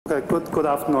Okay, good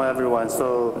afternoon, everyone.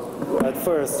 So at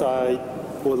first, I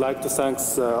would like to thank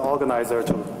the organizer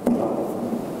to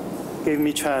give me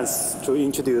a chance to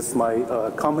introduce my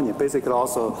company. Basically,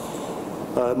 also,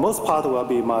 most part will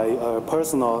be my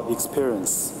personal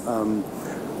experience.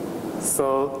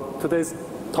 So today's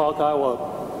talk, I will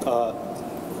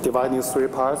divide in 3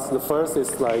 parts. The first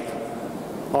is like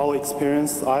our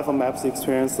experience, Alphamab's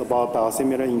experience about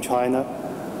biosimilar in China.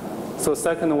 So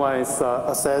second one is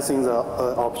assessing the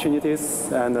opportunities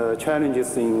and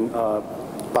challenges in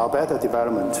Biobetter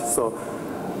development. So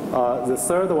the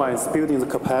third one is building the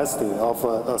capacity of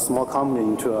a small company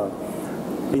into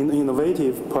an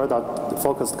innovative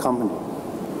product-focused company.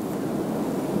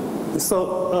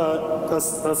 So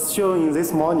as shown in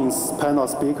this morning's panel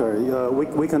speaker,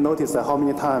 we can notice that how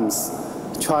many times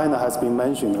China has been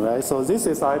mentioned, right? So this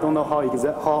is, I don't know how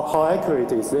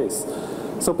accurate is this.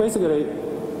 So basically,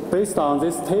 based on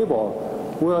this table,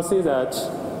 we will see that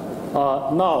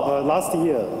last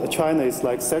year, China is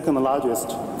like second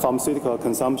largest pharmaceutical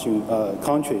consumption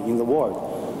country in the world.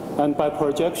 And by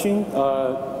projection,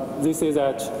 this is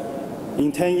that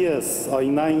in 10 years or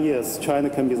in 9 years, China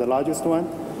can be the largest one.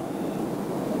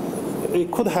 It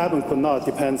could happen, could not,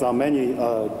 depends on many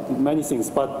things.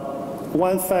 But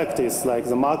one fact is like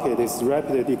the market is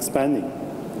rapidly expanding,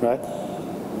 right?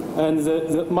 And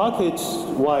the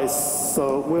market-wise,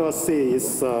 so we will see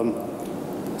is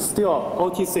still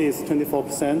OTC is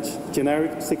 24%,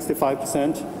 generic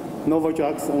 65%, novel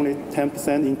drugs only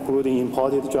 10%, including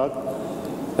imported drug.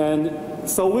 And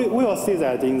so we will see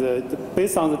that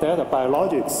based on the data,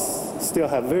 biologics still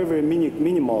have very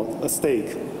minimal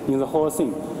stake in the whole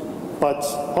thing. But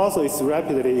also it's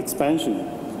rapidly expansion.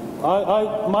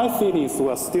 My feelings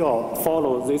will still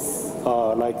follow this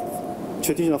like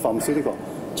traditional pharmaceutical.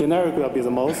 Generic will be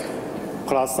the most,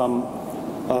 plus some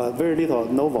very little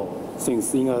novel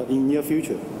things in near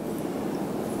future.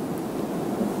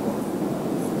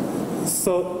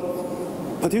 So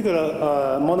particular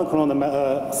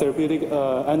monoclonal therapeutic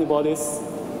antibodies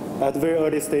at very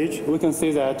early stage, we can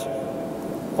see that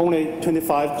only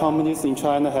 25 companies in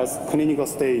China has clinical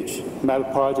stage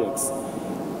mAb projects.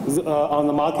 On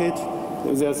the market,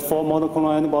 there's 4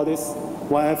 monoclonal antibodies,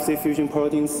 1 Fc fusion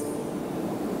proteins,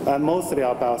 and mostly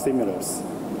are biosimilars.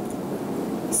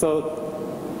 So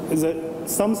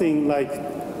something like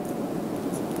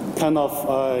kind of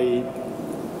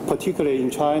particularly in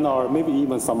China or maybe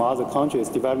even some other countries,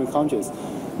 developing countries,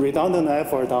 redundant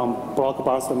effort on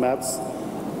blockbuster mAbs.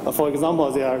 For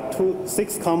example, there are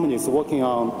 6 companies working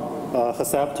on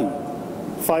Herceptin,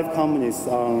 5 companies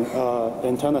on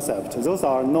etanercept. Those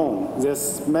are known.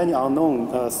 There's many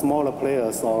unknown smaller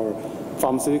players or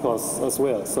pharmaceuticals as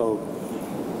well. So,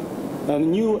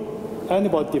 and new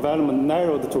antibody development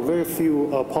narrowed to very few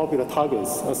popular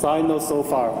targets. As I know so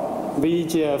far,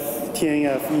 VEGF,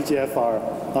 TNF, EGFR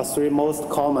are 3 most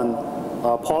common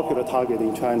popular targets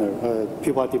in China.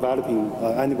 People are developing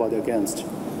antibody against.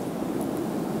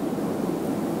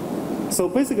 So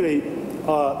basically,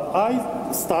 I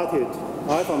started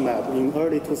Alphamab in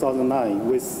early 2009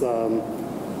 with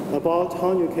about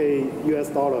 $100K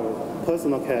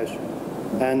personal cash,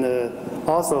 and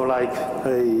also like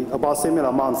about similar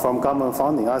amount from government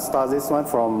funding. I started this one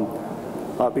from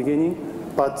beginning,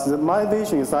 but my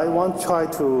vision is I want to try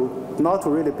to not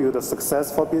really build a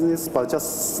successful business, but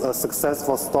just a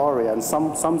successful story and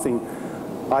something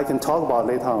I can talk about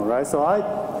later on, right? So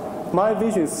my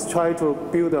vision is try to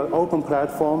build an open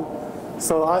platform.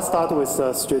 So I start with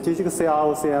a strategic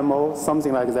CRO, CMO,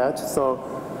 something like that. So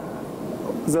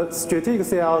the strategic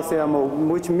CRO, CMO,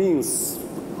 which means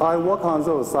I work on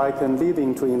those, I can lead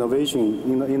into innovation,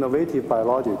 innovative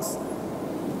biologics.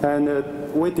 And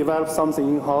we develop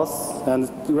something in-house and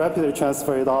rapidly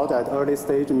transfer it out at early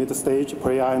stage, mid stage,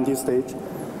 pre-IND stage.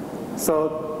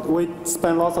 So we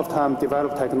spend lots of time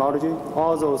develop technology.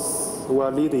 All those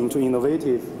were leading to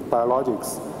innovative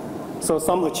biologics. So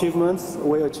some achievements,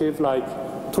 we achieved like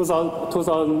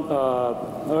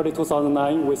early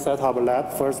 2009, we set up a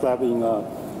lab, first lab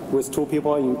with 2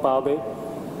 people in Biobetter.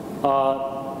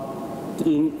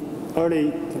 In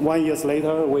early 1 year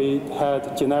later, we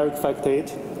had generic Fact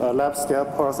 8 lab scale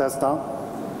process done.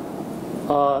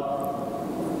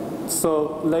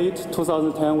 So late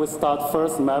 2010, we start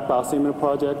first mAb biosimilar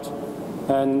project,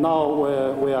 and now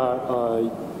we are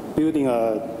building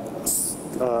a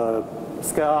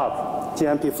scale-up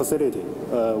GMP facility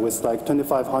with like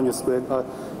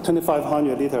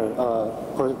 2,500 liter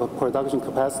production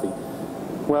capacity.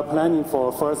 We are planning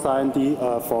for first IND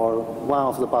for one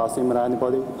of the biosimilar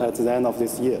antibody at the end of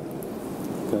this year.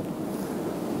 Okay.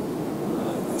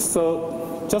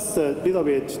 So just a little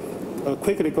bit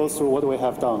quickly go through what we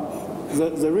have done.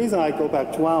 the reason I go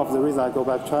back, one of the reasons I go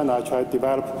back to China, I tried to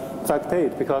develop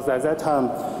Factate, because at that time,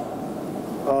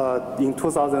 in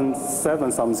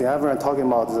 2007 something, everyone talking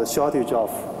about the shortage of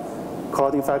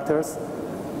clotting factors.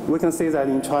 We can see that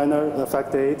in China, the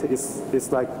Factate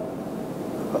is like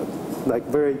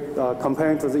very,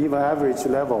 comparing to the even average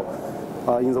level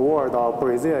in the world,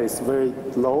 Brazil is very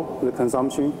low, the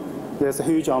consumption. There's a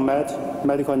huge unmet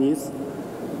medical needs.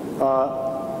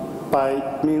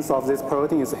 By means of this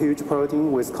protein, it's a huge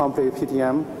protein with complete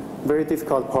PTM, very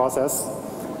difficult process.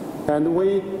 And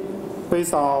we,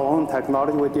 based on our own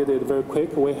technology, we did it very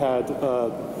quick. We had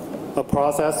a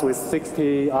process with 60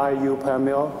 IU per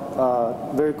mil,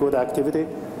 very good activity.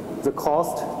 The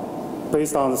cost,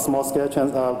 based on the small scale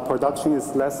production,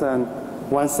 is less than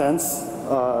 1 cent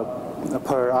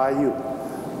per IU.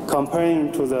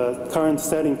 Comparing to the current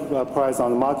selling price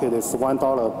on the market is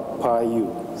 $1 per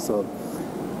IU. So,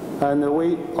 and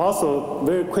we also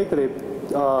very quickly,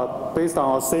 based on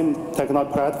our same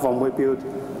technology platform, we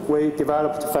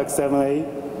developed FAC7A,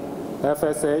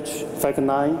 FSH,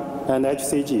 FAC9, and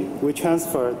HCG. We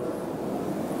transferred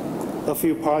a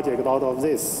few projects out of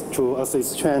this as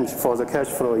exchange for the cash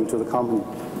flow into the company.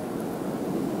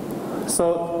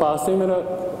 So biosimilar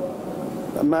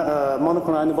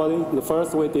monoclonal antibody, the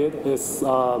first we did is the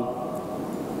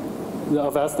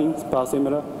Avastin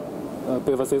biosimilar,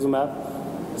 bevacizumab.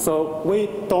 So we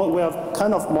have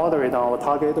kind of moderate our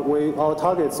target. Our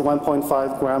target is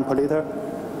 1.5 gram per liter.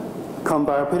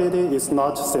 Comparability is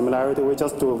not similarity. We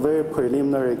just do a very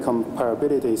preliminary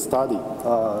comparability study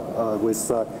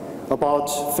with about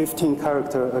 15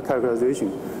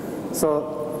 characterization.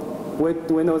 So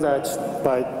we know that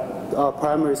by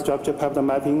primary structure peptide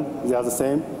mapping, they are the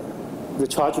same. The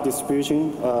charge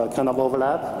distribution kind of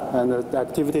overlap, and the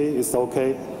activity is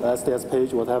okay, SDS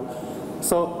page, whatever.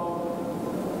 So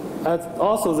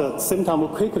also the same time, we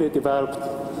quickly developed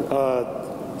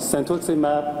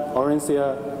Cetuximab,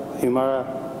 Orencia, Humira,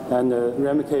 and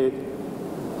Remicade,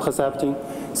 Herceptin.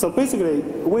 So basically,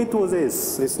 we do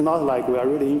this. It's not like we are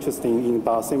really interested in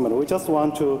biosimilar. We just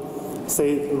want to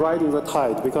say riding the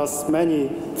tide, because many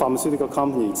pharmaceutical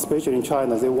companies, especially in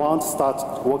China, they want to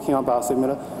start working on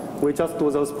biosimilar. We just do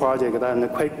those projects and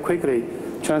quickly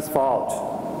transfer out.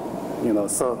 You know,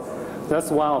 so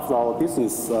that's one of our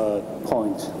business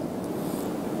points.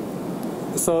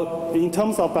 So in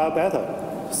terms of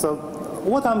Biobetter, so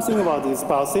what I'm thinking about is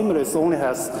biosimilars only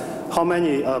has how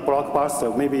many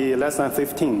blockbusters? Maybe less than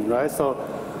 15, right? So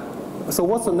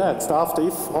what's the next after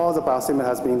if all the biosimilar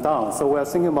has been done? So we're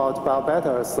thinking about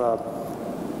Biobetter as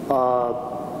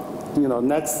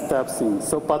next steps in.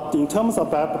 So, but in terms of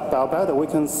Biobetter, we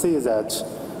can see that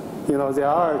there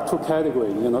are two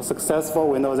categories. Successful,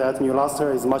 we know that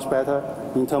Neulasta is much better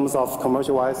in terms of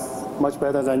commercial-wise, much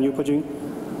better than Neupogen.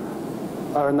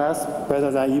 RNS better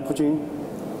than Epogen,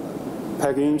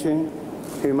 Peginterferon,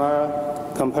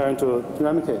 Humira compared to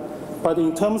Remicade. But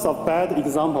in terms of bad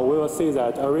example, we will see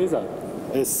that Ariza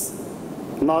is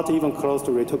not even close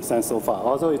to Rituxan so far,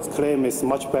 although its claim is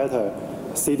much better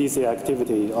CDC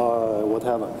activity or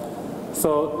whatever.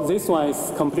 So this one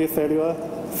is complete failure,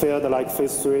 failed like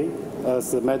phase 3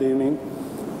 as the MedImmune.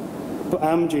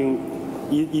 Amgen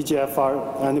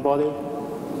EGFR antibody,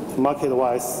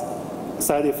 market-wise,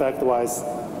 side effect-wise,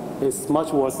 is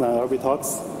much worse than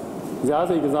Erbitox. The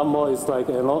other example is like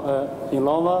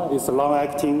Inlova, it's a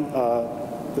long-acting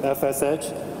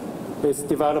FSH. It's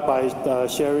developed by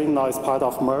Sharing, now it's part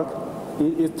of Merck.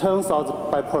 It turns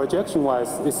out by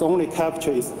projection-wise, it's only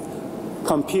capture is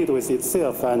compete with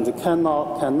itself and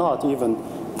cannot even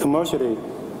commercially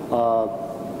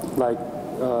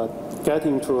get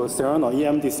into Serrano,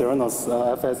 EMD Serrano's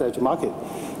FSH market.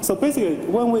 So basically,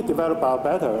 when we develop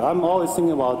Biobetter, I'm always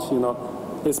thinking about,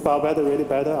 is Biobetter really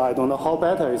better? I don't know how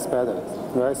better is better,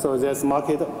 right? So there's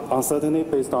market uncertainty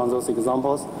based on those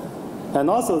examples. And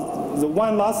also, the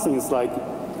one last thing is like,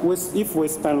 if we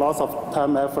spend lots of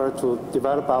time, effort to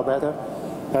develop Biobetter,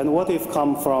 and what if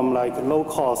come from like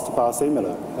low-cost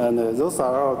biosimilar? And those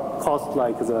are all cost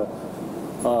like the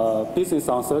business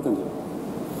uncertainty.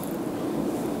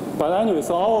 But anyway,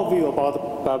 so our view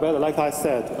about Biobetter, like I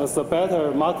said, as a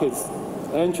better market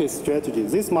entry strategy,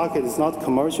 this market is not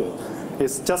commercial.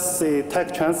 It's just the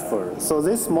tech transfer. So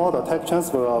this model, tech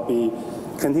transfer, will be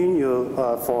continue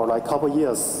for like a couple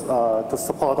years to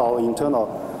support our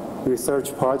internal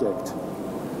research project.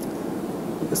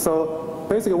 So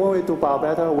basically, when we do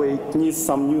Biobetter, we need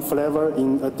some new flavor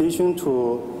in addition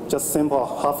to just simple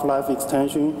half-life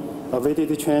extension,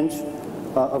 avidity change,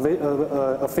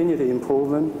 affinity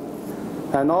improvement,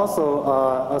 and also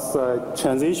as a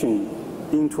transition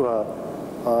into a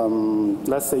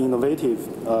let's say, innovative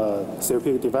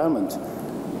therapeutic development.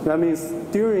 That means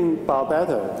during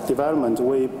Biobetter development,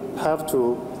 we have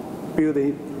to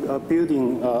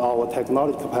building our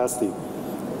technology capacity.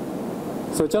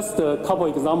 So just a couple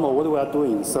examples of what we are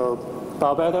doing. So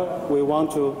Biobetter, we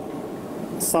want to,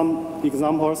 some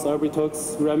examples,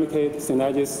 Erbitux, Remicade,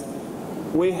 Synagis.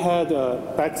 We had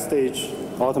a backstage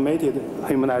automated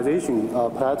humanization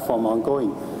platform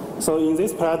ongoing. So in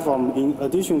this platform, in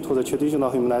addition to the traditional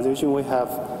humanization, we have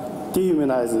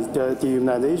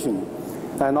dehumanization,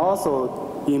 and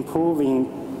also improving,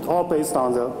 all based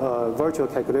on the virtual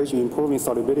calculation, improving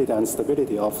solubility and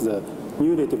stability of the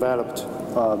newly developed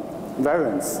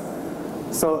variants.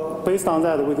 So based on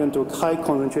that, we can do high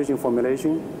concentration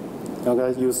formulation,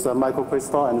 okay, use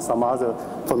microcrystal and some other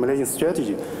formulation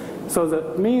strategy. So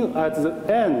at the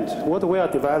end, what we are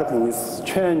developing is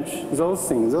change those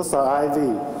things. Those are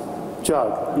IV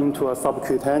drug into a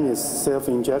subcutaneous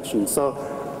self-injection. So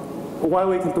why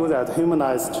we can do that,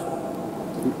 humanized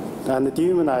and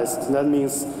dehumanized, that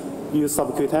means use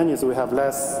subcutaneous, we have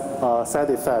less side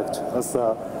effect as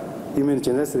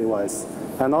immunogenicity-wise.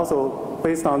 And also,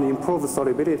 based on improved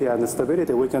solubility and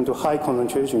stability, we can do high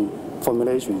concentration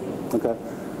formulation, okay?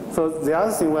 So the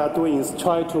other thing we are doing is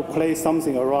try to play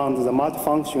something around the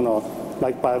multifunctional,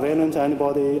 like bivalent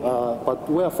antibody, but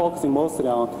we are focusing mostly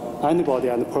on antibody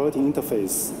and protein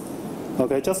interface.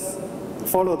 Okay, just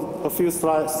follow a few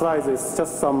slides. It's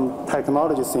just some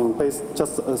technology thing, based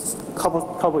just a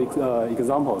couple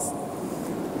examples.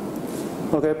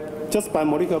 Okay, just by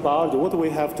molecular biology, what do we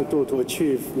have to do to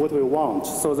achieve what we want?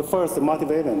 So the first,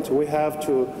 multivalent, we have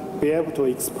to be able to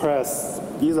express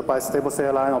either by stable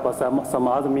cell line or by some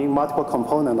other multiple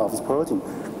component of the protein.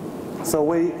 So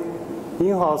we,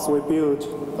 in-house, we built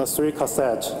a 3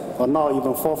 cassette, or now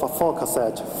even 4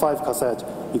 cassette, 5 cassette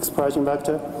expression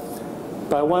vector.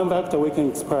 By one vector, we can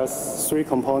express 3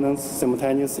 components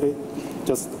simultaneously,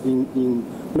 just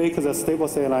make the stable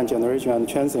cell line generation and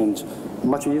transient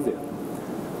much easier.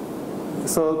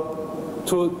 So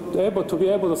to be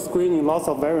able to screen in lots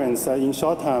of variants in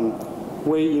short time,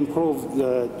 we improve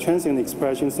the transient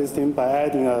expression system by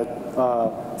adding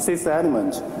a cis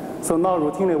element. So now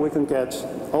routinely we can get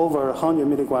over 100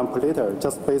 milligram per liter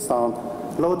just based on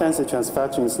low density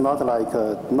transfection. It's not like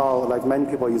now like many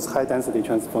people use high density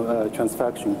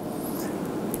transfection.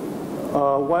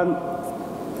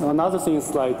 Another thing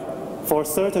is like for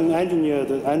certain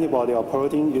engineered antibody or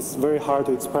protein, it's very hard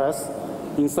to express.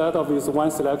 Instead of use one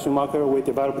selection marker, we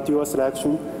develop dual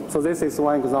selection. So this is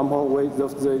one example.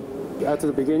 At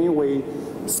the beginning, we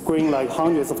screen like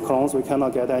hundreds of clones. We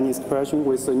cannot get any expression.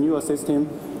 With the newer system,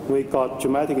 we got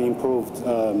dramatically improved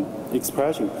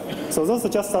expression. So those are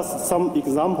just some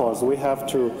examples. We have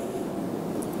to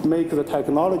make the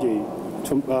technology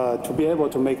to be able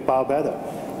to make Biobetter.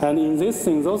 And in this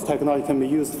thing, those technologies can be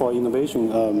used for innovation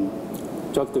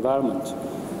drug development.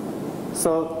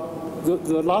 So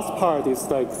the last part is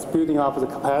like building up the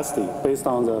capacity based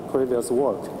on the previous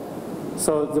work.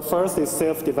 So the first is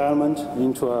self-development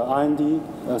into an R&D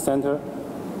center,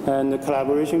 and the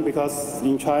collaboration, because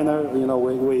in China,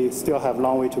 we still have a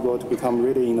long way to go to become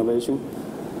really innovation.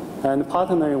 And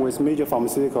partnering with major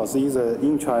pharmaceuticals, either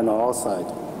in China or outside.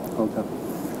 Okay.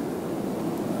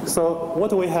 So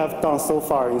what we have done so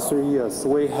far in 3 years,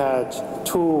 we had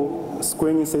 2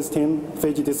 screening systems,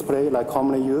 phage display like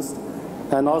commonly used,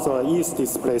 and also a yeast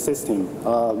display system,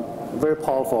 very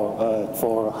powerful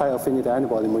for high affinity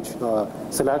antibody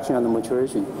selection and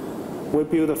maturation. We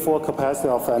build a full capacity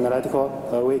of analytical.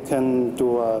 We can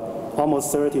do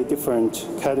almost 30 different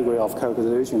categories of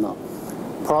characterization now.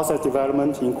 Process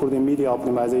development, including media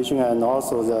optimization, and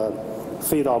also the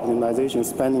feed optimization,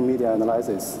 spanning media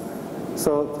analysis.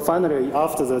 So finally,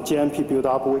 after the GMP build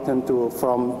up, we can do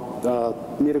from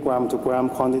milligram to gram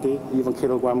quantity, even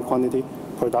kilogram quantity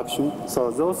production. So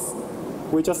those,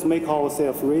 we just make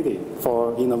ourselves ready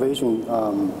for innovation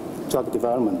drug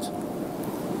development.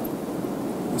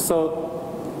 So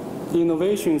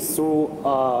innovation through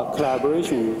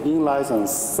collaboration in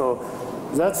license. So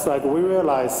that's like we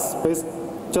realize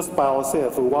just by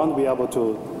ourselves, we won't be able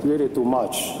to really do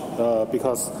much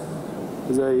because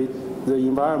the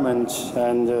environment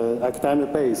and the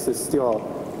academic base is still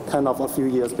kind of a few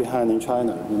years behind in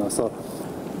China. So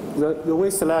the we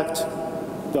select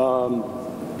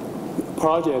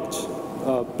project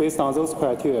based on those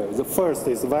criteria. The first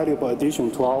is valuable addition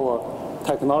to our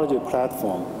technology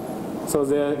platform. So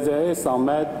there is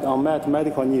unmet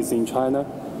medical needs in China,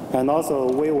 and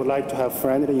also we would like to have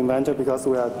friendly inventor because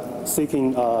we are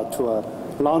seeking to a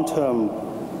long-term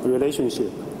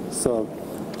relationship. So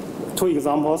two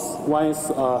examples. One is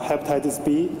hepatitis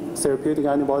B therapeutic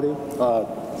antibody.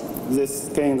 This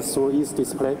gained through yeast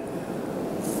display.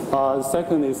 The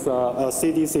second is a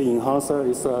CDC enhancer.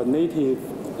 It's a native,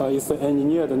 it's an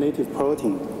engineered native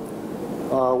protein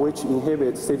which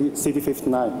inhibits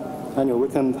CD59. Anyway, we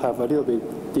can have a little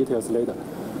bit details later.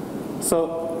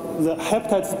 So the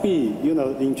hepatitis B,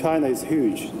 in China is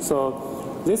huge.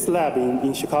 So this lab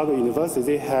in Chicago University,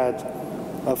 they had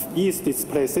a yeast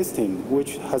display system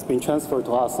which has been transferred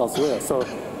to us as well. So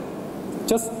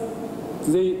just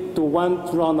they do one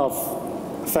round of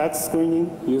FACS screening,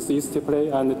 use yeast display,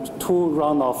 and two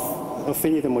rounds of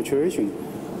affinity maturation.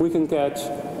 We can get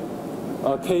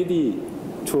a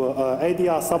KD to a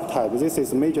ADR subtype. This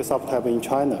is a major subtype in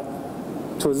China,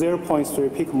 to 0.3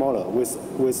 picomolar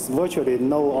with virtually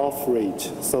no off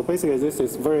rate. So basically, this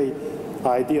is very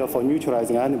ideal for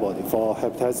neutralizing antibody for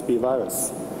hepatitis B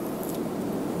virus.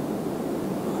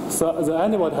 So the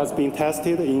antibody has been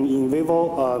tested in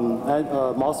vivo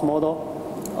mouse model.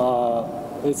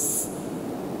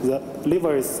 The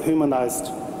liver is humanized,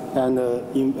 and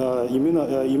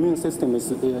immune system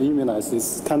is immunized.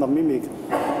 It's kind of mimic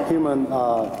human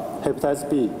hepatitis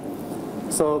B.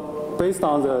 So based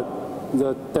on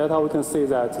the data, we can see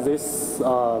that this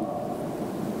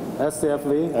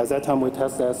SCFV, at that time we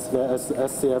tested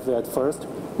SCFV at first,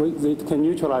 it can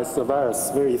neutralize the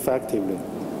virus very effectively.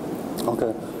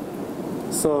 Okay.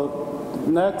 So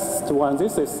next one,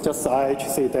 this is just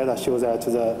IHC data shows that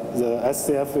the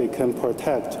SCFV can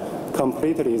protect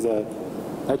completely the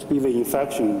HBV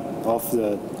infection of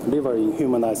the liver in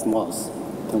humanized mouse.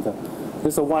 Okay.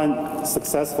 This is one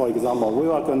successful example. We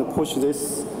are going to push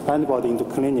this antibody into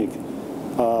clinic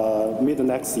mid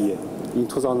next year in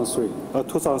 2013.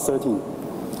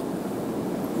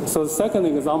 So the second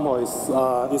example is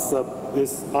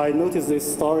I noticed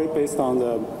this story based on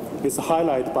it's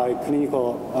highlighted by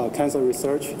clinical cancer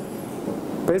research.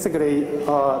 Basically,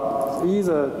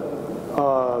 either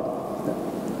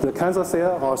the cancer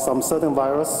cell or some certain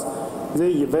virus,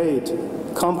 they evade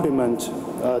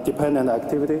complement-dependent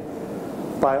activity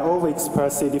by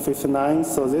overexpress CD59.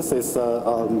 So this is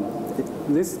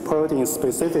this protein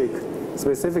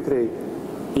specifically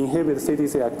inhibits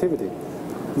CDC activity.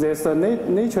 There's a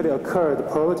naturally occurred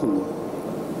protein.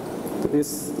 It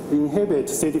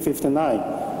inhibits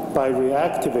CD59 by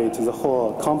reactivate the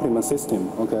whole complement system.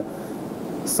 Okay.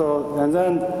 So and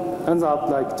then ends up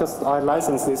I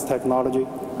licensed this technology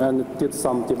and did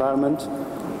some development.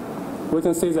 We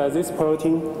can see that this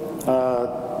protein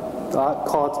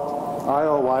called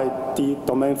ILYD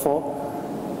domain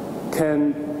 4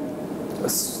 can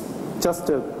just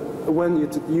when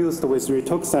it's used with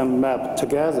rituximab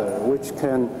together, which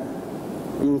can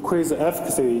increase the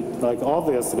efficacy,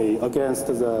 obviously, against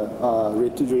the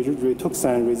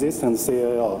rituximab-resistant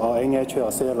CLL or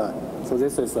NHL cell line. So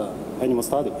this is an animal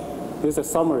study. This is a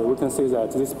summary. We can see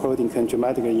that this protein can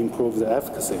dramatically improve the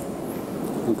efficacy.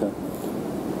 Okay.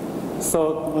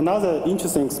 So another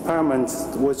interesting experiment,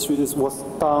 which was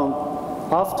done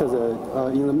after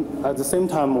at the same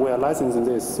time we are licensing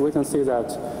this, we can see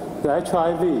that the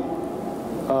HIV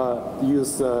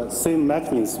use the same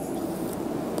mechanism,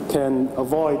 can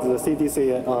avoid the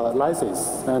CDC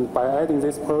lysis, and by adding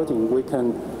this protein, we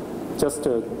can just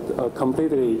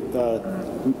completely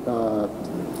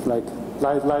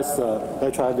lyse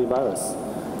HIV virus.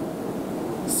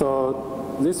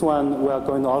 So this one we are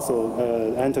going to also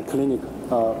enter clinic,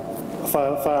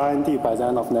 file IND by the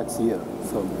end of next year.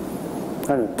 So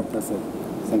anyway, that's it.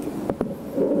 Thank you.